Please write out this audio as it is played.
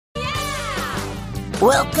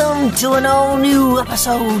Welcome to an all-new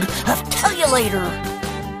episode of Tell You Later.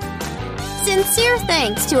 Sincere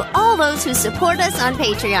thanks to all those who support us on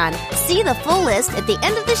Patreon. See the full list at the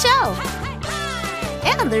end of the show.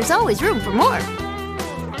 And there's always room for more.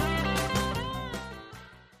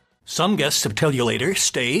 Some guests of Tell You Later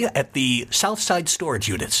stay at the Southside storage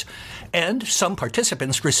units, and some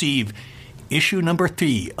participants receive issue number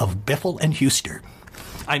 3 of Biffle and Huster.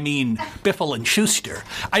 I mean Biffle and Schuster.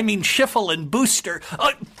 I mean Schiffle and Booster.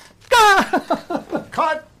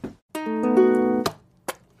 Cut!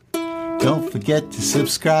 Don't forget to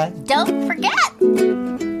subscribe. Don't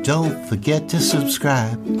forget, Don't forget to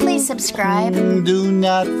subscribe. please subscribe. Do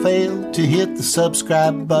not fail to hit the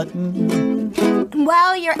subscribe button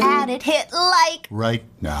While you're at it, hit like. right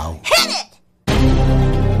now. Hit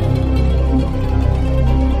it!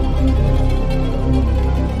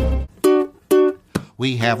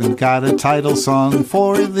 We haven't got a title song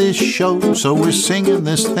for this show, so we're singing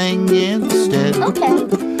this thing instead. Okay.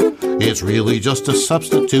 It's really just a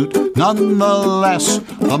substitute. Nonetheless,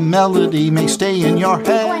 the melody may stay in your I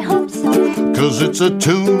head. hope so. 'Cause it's a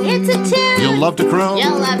tune. It's a tune. You'll love to croon.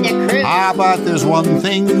 You'll love to cruise. But there's one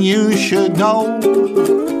thing you should know.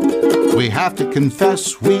 We have to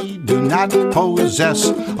confess we do not possess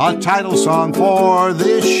a title song for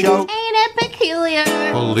this show. Ain't it peculiar?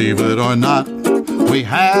 Believe it or not, we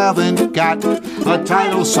haven't got a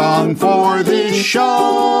title song for this show.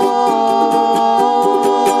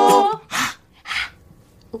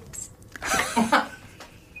 Oops.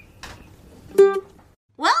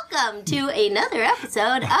 Welcome to another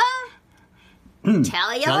episode of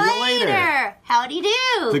Tell You Tell You Later. Later. Howdy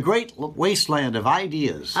do. The great wasteland of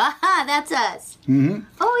ideas. Aha, that's us. Mm-hmm.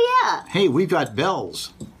 Oh, yeah. Hey, we've got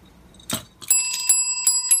bells.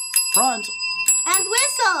 Front. And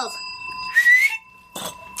whistles.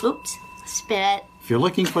 Oops. Spit it. If you're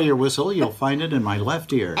looking for your whistle, you'll find it in my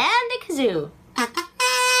left ear. And a kazoo.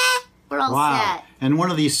 We're all Wow. set. And one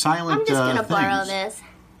of these silent I'm just going to borrow things. this.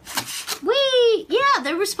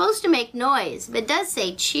 They were supposed to make noise, but it does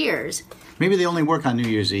say cheers. Maybe they only work on New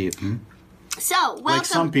Year's Eve. So, welcome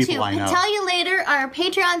some people to I know. Tell You Later, our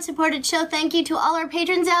Patreon-supported show. Thank you to all our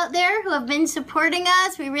patrons out there who have been supporting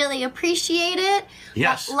us. We really appreciate it.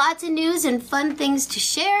 Yes. Lots of news and fun things to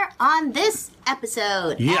share on this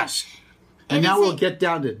episode. Yes. And And now is we'll it- get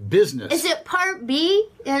down to business. Is it part B?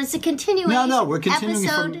 Is it continuation? No, we're continuing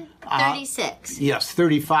Episode from 36. Yes,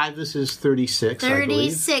 35. This is 36, I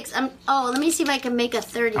believe. 36. Let me see if I can make a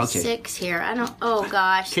 36 here. Oh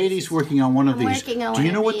gosh. Katie's working on one of I'm these. working on Do you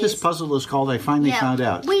one know of what this these. puzzle is called? I finally found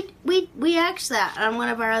out. We asked that on one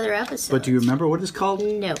of our other episodes. But do you remember what it's called?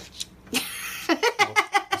 No.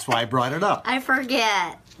 That's why I brought it up. I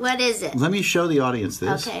forget. What is it? Let me show the audience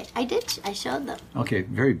this. Okay, I did. I showed them. Okay,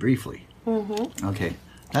 very briefly. Mm-hmm. Okay.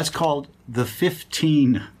 That's called the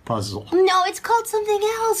 15 puzzle. No, it's called something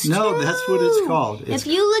else. No, too. that's what it's called. If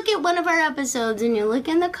you look at one of our episodes and you look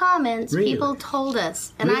in the comments, Really? people told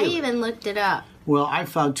us, and I Really? even looked it up. Well, I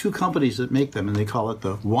found 2 companies that make them, and they call it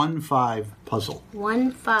the 1-5 puzzle.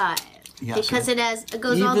 1-5. Yes, Because it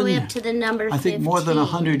goes all the way even- up to the number 15. I think more than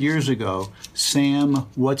 100 years ago, Sam,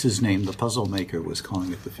 what's his name, the puzzle maker, was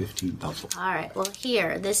calling it the 15 puzzle. All right, well,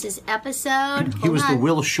 here, this is episode. He was the hold on,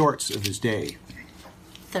 Will Shortz of his day.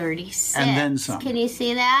 36. And then some. Can you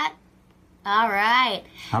see that? All right.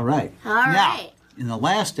 All right. All now, right. in the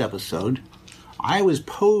last episode, I was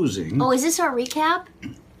posing. Oh, is this our recap?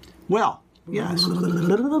 Well, yes. You're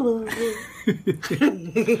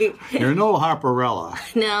no Harperella.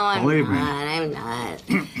 No, I'm Believe me. not. I'm not.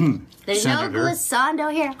 There's Senator. no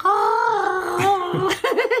glissando here.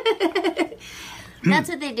 That's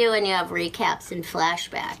what they do when you have recaps and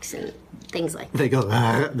flashbacks and things like that. They go,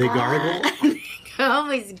 they gargle? They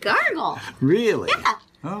always gargle. Really? Yeah.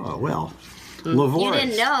 Oh, well. Lavoris. You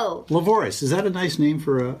didn't know. Lavoris. Is that a nice name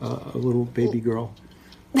for a little baby girl?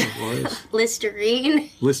 Lavoris. Listerine.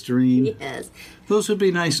 Listerine. Yes. Those would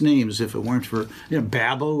be nice names if it weren't for,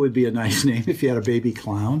 Babbo would be a nice name if you had a baby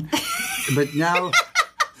clown. But now,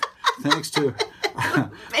 thanks to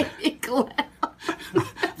Baby clown.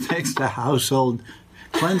 thanks to household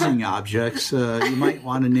cleansing objects, you might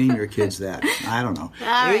want to name your kids that. I don't know.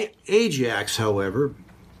 right. Ajax, however,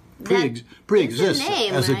 That pre-exists is a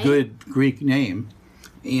name, as a right? good Greek name.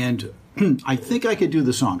 And I think I could do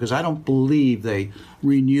the song because I don't believe they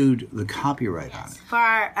renewed the copyright on it. For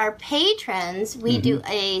our patrons, we Mm-hmm. do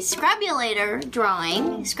a Scrubulator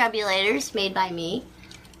drawing. Scrubulators made by me.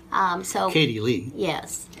 Katie Lee.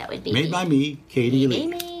 Yes, that would be Made by me, Katie Lee.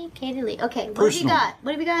 Me, Katie Lee. Okay, what Personal. have you got?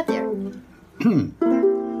 What have you got there?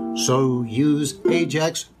 So use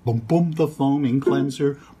Ajax, boom boom, the foaming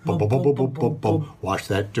cleanser, boom boom boom boom boom boom boom. Wash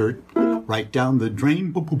that dirt right down the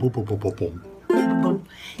drain. Boom, boom, boom, boom, boom, boom, boom.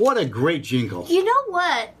 What a great jingle. You know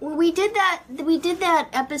what? We did that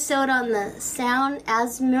episode on the sound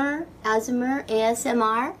ASMR.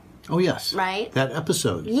 Oh, yes. Right? That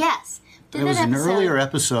episode. Yes. It was an earlier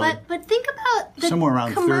episode. But think about the somewhere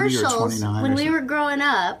around 30 or commercials 29 when or we were growing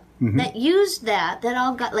up that used that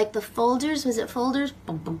all got like the Folgers. Was it Folgers?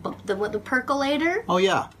 The percolator. Oh,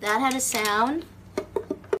 yeah. That had a sound.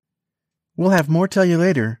 We'll have more Tell You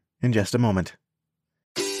Later in just a moment.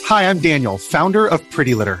 Hi, I'm Daniel, founder of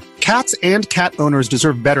Pretty Litter. Cats and cat owners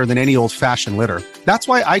deserve better than any old-fashioned litter. That's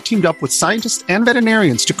why I teamed up with scientists and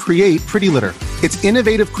veterinarians to create Pretty Litter. Its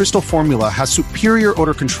innovative crystal formula has superior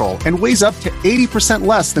odor control and weighs up to 80%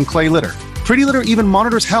 less than clay litter. Pretty Litter even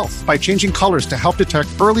monitors health by changing colors to help detect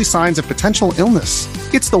early signs of potential illness.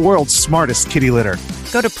 It's the world's smartest kitty litter.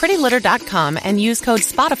 Go to prettylitter.com and use code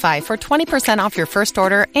SPOTIFY for 20% off your first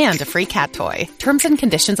order and a free cat toy. Terms and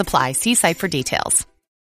conditions apply. See site for details.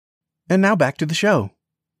 And now back to the show.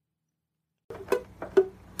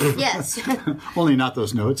 Yes. Only not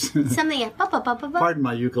those notes. Something. Pardon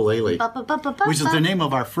my ukulele. Which is the name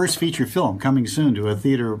of our first feature film, coming soon to a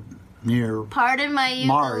theater near Pardon my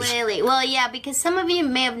Mars. ukulele. Well, yeah, because some of you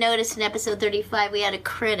may have noticed in episode 35 we had a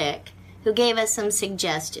critic who gave us some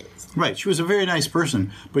suggestions. Right. She was a very nice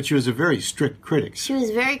person, but she was a very strict critic. She was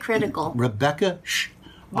very critical. Rebecca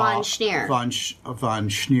Von Schneer. Von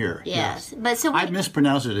Schneer. Yes. But so I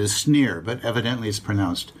mispronounced it as sneer, but evidently it's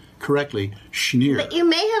pronounced correctly Schneer. But you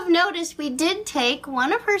may have noticed we did take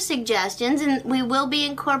one of her suggestions, and we will be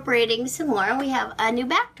incorporating some more. We have a new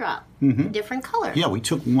backdrop, a different color. Yeah, we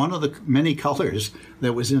took one of the many colors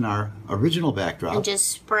that was in our original backdrop. And just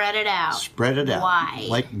spread it out. Spread it out. Why?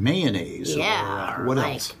 Like mayonnaise. Yeah. Or what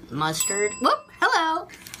like else? Mustard. Whoop, hello.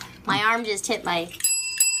 My arm just hit my...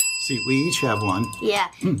 See, we each have one. Yeah.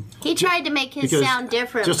 He tried to make his Because sound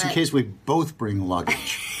different. Just in case we both bring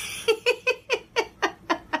luggage.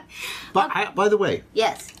 But by the way,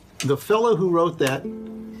 yes, the fellow who wrote that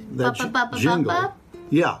jingle,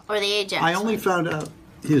 yeah, or the Ajax. I only found out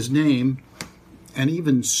his name and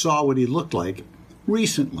even saw what he looked like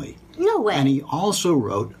recently. No way. And he also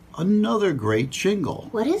wrote another great jingle.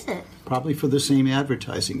 What is it? Probably for the same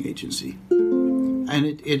advertising agency. And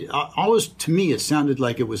it always, to me, it sounded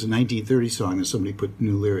like it was a 1930 song that somebody put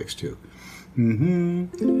new lyrics to.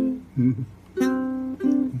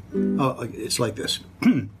 Oh, it's like this.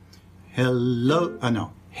 Hello,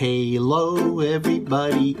 no. Halo,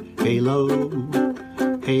 everybody, halo.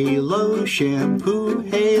 Halo, shampoo,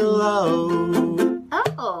 halo.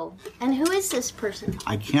 Oh, and who is this person?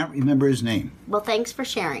 I can't remember his name. Well, thanks for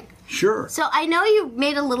sharing. Sure. So I know you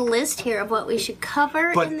made a little list here of what we should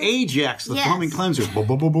cover. But Ajax, the Yes. foaming cleanser, boom,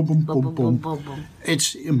 boom, boom, boom, boom, boom, boom, boom.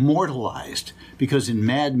 It's immortalized because in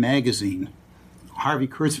Mad Magazine, Harvey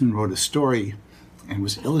Kurtzman wrote a story and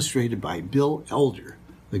was illustrated by Bill Elder,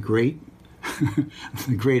 the great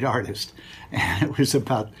artist. And it was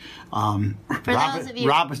about for those of you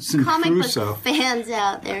Robinson comic Crusoe. book fans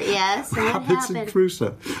out there, yes. And what Robinson happened?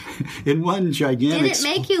 Crusoe. In one gigantic... Did it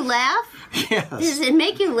make you laugh? Yes. Does it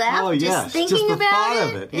make you laugh? Oh, just yes. thinking Just the about thought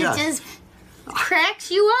it? of it, yes. It just cracks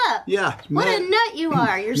you up. Yeah. What a nut you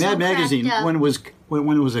are. You're so Mad Magazine, cracked up. when it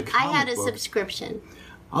was a comic I had a book. subscription.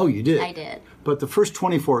 Oh, you did? I did. But the first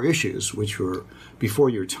 24 issues, which were before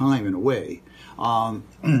your time in a way,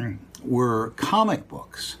 were comic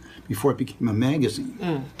books before it became a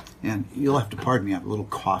magazine. And you'll have to pardon me, I have a little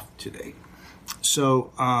cough today.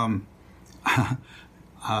 So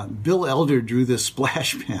Bill Elder drew this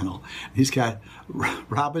splash panel. He's got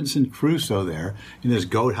Robinson Crusoe there in his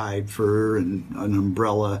goat hide fur and an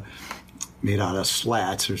umbrella made out of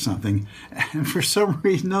slats or something. And for some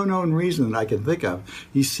reason, no known reason that I can think of,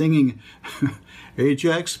 he's singing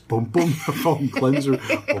Ajax, boom, boom, foam cleanser,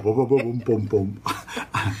 boom, boom, boom, boom, boom, boom.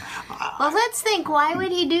 Well, let's think. Why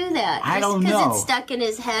would he do that? I don't Just know. because it's stuck in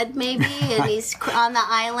his head, maybe, and he's on the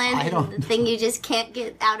island, and the thing you just can't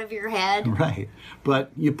get out of your head. Right.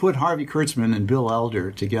 But you put Harvey Kurtzman and Bill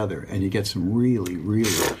Elder together, and you get some really,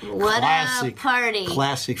 really What a party.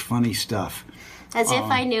 classic, funny stuff. As if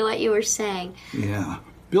I knew what you were saying. Yeah.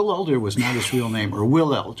 Bill Elder was not his real name, or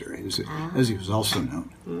Will Elder, as he was also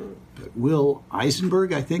known. But Will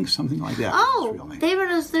Eisenberg, I think, something like that was his real name.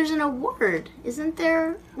 There's an award, isn't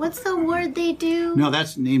there? What's the award they do? No,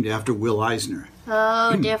 that's named after Will Eisner.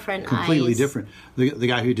 Oh, different. Completely eyes. different. The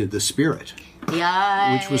guy who did The Spirit. The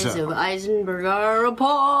eyes Which was of Eisenberg are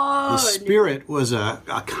upon. The Spirit was a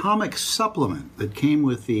comic supplement that came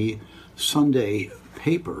with the Sunday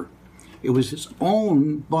paper. It was its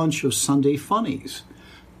own bunch of Sunday funnies.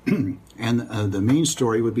 And the main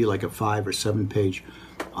story would be like a 5 or 7 page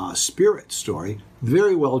Spirit story.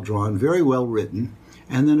 Very well drawn, very well written,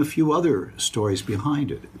 and then a few other stories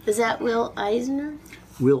behind it. Is that Will Eisner?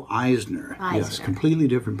 Will Eisner. Yes, completely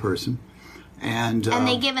different person. And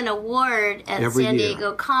they give an award at every San year.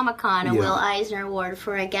 Diego Comic-Con, a Yeah. Will Eisner Award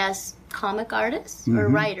for, I guess, comic artists or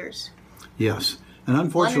writers. Yes. And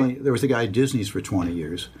unfortunately, there was a guy at Disney's for 20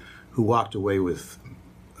 years who walked away with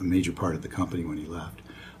a major part of the company when he left,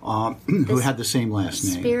 who had the same last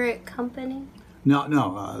name. Spirit Company?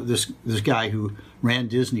 No. This guy who ran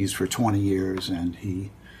Disney's for 20 years, and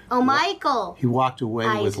he Michael. he walked away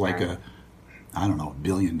with Eisner. like $1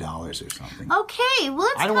 billion or something. Okay, well,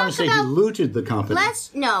 let's I don't talk want to say about... he looted the company. Let's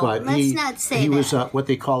but not say he that. was what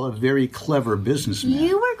they call a very clever businessman.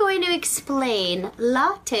 You were going to explain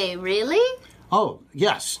latte, really? Oh,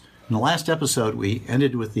 yes. In the last episode, we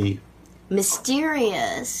ended with the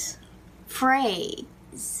Mysterious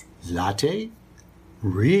phrase. latte?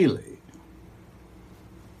 Really?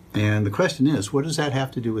 And the question is, what does that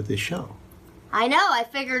have to do with this show? I know, I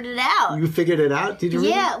figured it out. You figured it out? Did you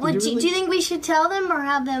really? Yeah, Did do you think we should tell them or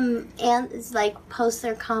have them post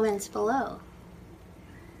their comments below?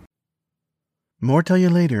 More tell you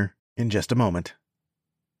later in just a moment.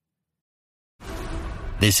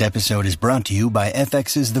 This episode is brought to you by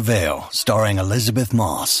FX's The Veil, starring Elizabeth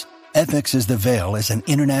Moss. FX's The Veil is an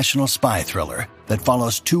international spy thriller that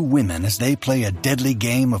follows two women as they play a deadly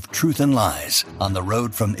game of truth and lies on the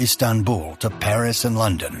road from Istanbul to Paris and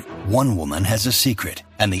London. One woman has a secret,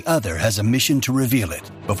 and the other has a mission to reveal it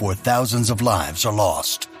before thousands of lives are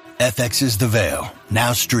lost. FX's The Veil,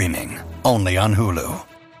 now streaming, only on Hulu.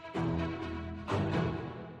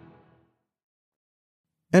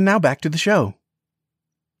 And now back to the show.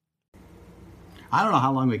 I don't know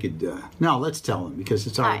how long we could... no, let's tell them, because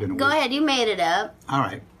it's already going to Go ahead, you made it up. All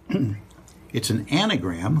right. It's an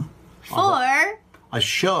anagram For... a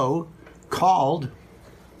show called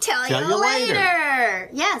Tell you later.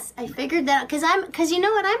 Yes, I figured that out. Because you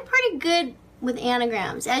know what? I'm pretty good with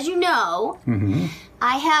anagrams. As you know,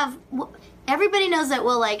 I have... Everybody knows that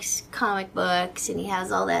Will likes comic books, and he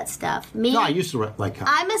has all that stuff. Me, No, I used to like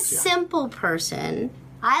comics. I'm a simple person.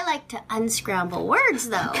 I like to unscramble words,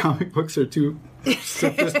 though. Comic books are too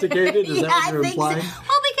sophisticated? Is that what you're I think so. implying?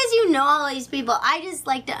 Well, because you know all these people. I just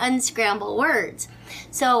like to unscramble words.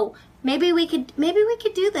 So maybe we could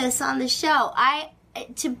do this on the show.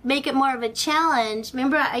 To make it more of a challenge.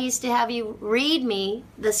 Remember, I used to have you read me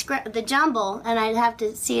the jumble, and I'd have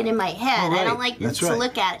to see it in my head. Oh, right. I don't like That's to right.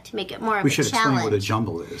 look at it to make it more of We a should challenge. explain what a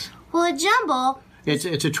jumble is. Well, a jumble. It's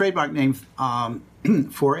a trademark name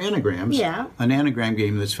for anagrams. Yeah. An anagram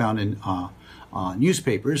game that's found in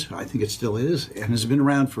newspapers. I think it still is, and has been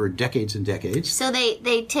around for decades and decades. So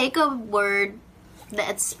they take a word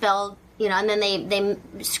that's spelled, and then they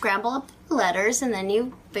scramble up the letters, and then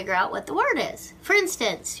you figure out what the word is. For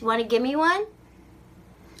instance, you want to give me one?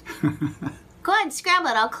 Go ahead, scramble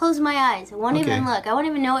it. I'll close my eyes. I won't even look. I won't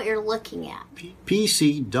even know what you're looking at.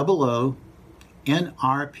 PCOONRP.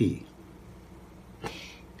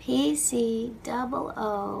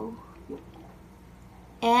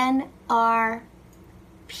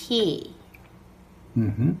 PCOONRP.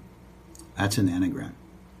 That's an anagram.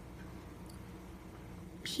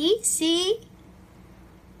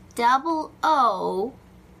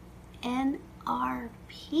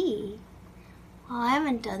 PCOONRP. Well, I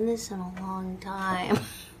haven't done this in a long time.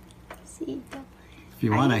 If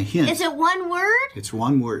you want a hint, Is it one word? it's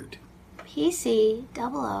one word.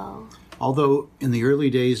 PCOO. Although in the early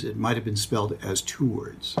days it might have been spelled as two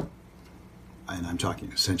words. And I'm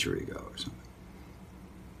talking a century ago or something.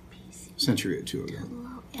 Century or two ago.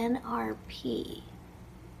 NRP.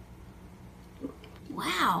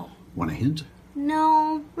 Wow. Want a hint?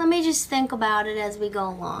 No, let me just think about it as we go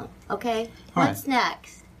along, okay? All What's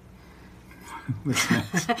next? What's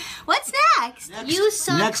next? What's next? You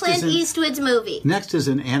saw Next Clint is an- Eastwood's movie. Next is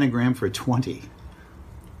an anagram for 20.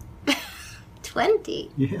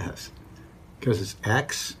 20. Yes. Because it's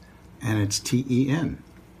X and it's TEN.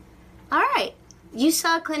 All right. You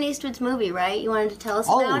saw Clint Eastwood's movie, right? You wanted to tell us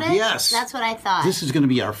about it? Yes. That's what I thought. This is going to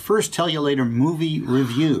be our first Tell You Later movie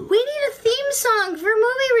review. We need a theme song for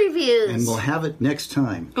movie reviews. And we'll have it next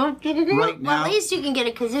time. Right Right Well, now- at least you can get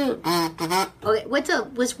a kazoo. Okay,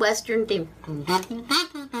 what's Western theme?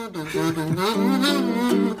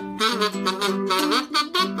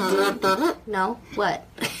 No? What?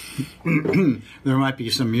 There might be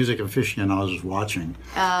some music aficionados watching.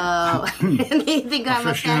 Oh. You think I'm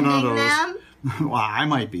offending Aficionados. them? Well, I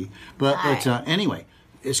might be. But anyway,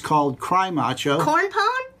 it's called Cry Macho. Corn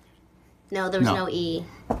pone? No, there was No. no E.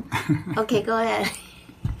 Okay, go ahead.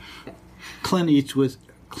 Clint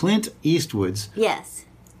Eastwood's Yes.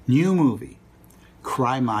 new movie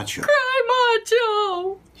Cry Macho. Cry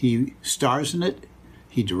Macho! He stars in it.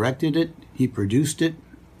 He directed it. He produced it.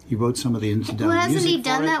 He wrote some of the incidental music. Well, hasn't he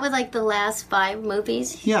done for that it. with like the last 5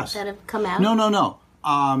 movies Yes. that have come out? No.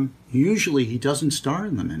 Usually he doesn't star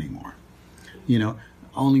in them anymore. You know,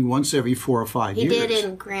 only once every 4 or 5 He years. did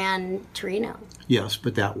in Gran Torino. Yes,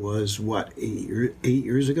 but that was, what, 8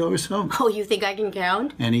 years ago or so? Oh, you think I can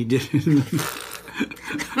count? And he did.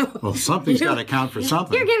 Well, something's got to count for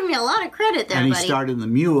something. You're giving me a lot of credit there, And he buddy. starred in The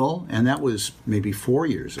Mule, and that was maybe 4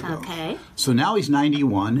 years ago. Okay. So now he's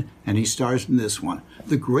 91, and he stars in this one.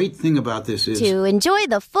 The great thing about this is... To enjoy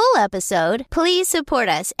the full episode, please support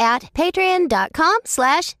us at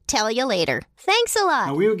patreon.com/tellyolater. Thanks a lot.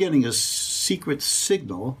 Now, we were getting a secret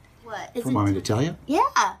signal. What? Is Want me to it? tell you? Yeah.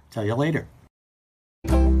 Tell you later.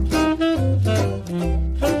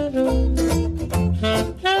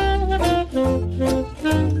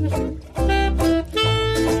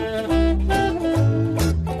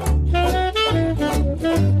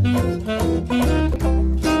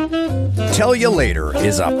 Tell You Later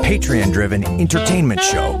is a Patreon-driven entertainment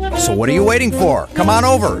show. So what are you waiting for? Come on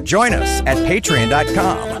over. Join us at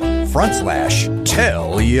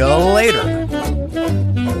patreon.com/Tell You Later.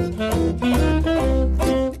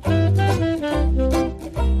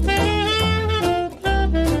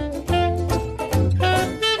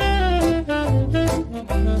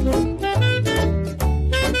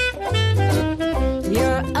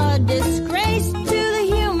 You're a disgrace to the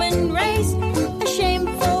human race, a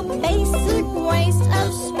shameful basic waste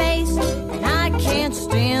of space. And I can't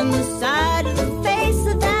stand the sight of the face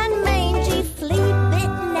of that mangy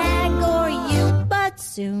flea-bitten nag or you. But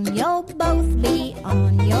soon you'll both be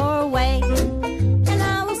on your way, and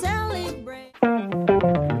I will celebrate.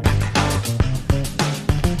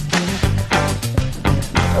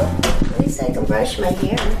 At least I can brush my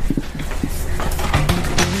hair.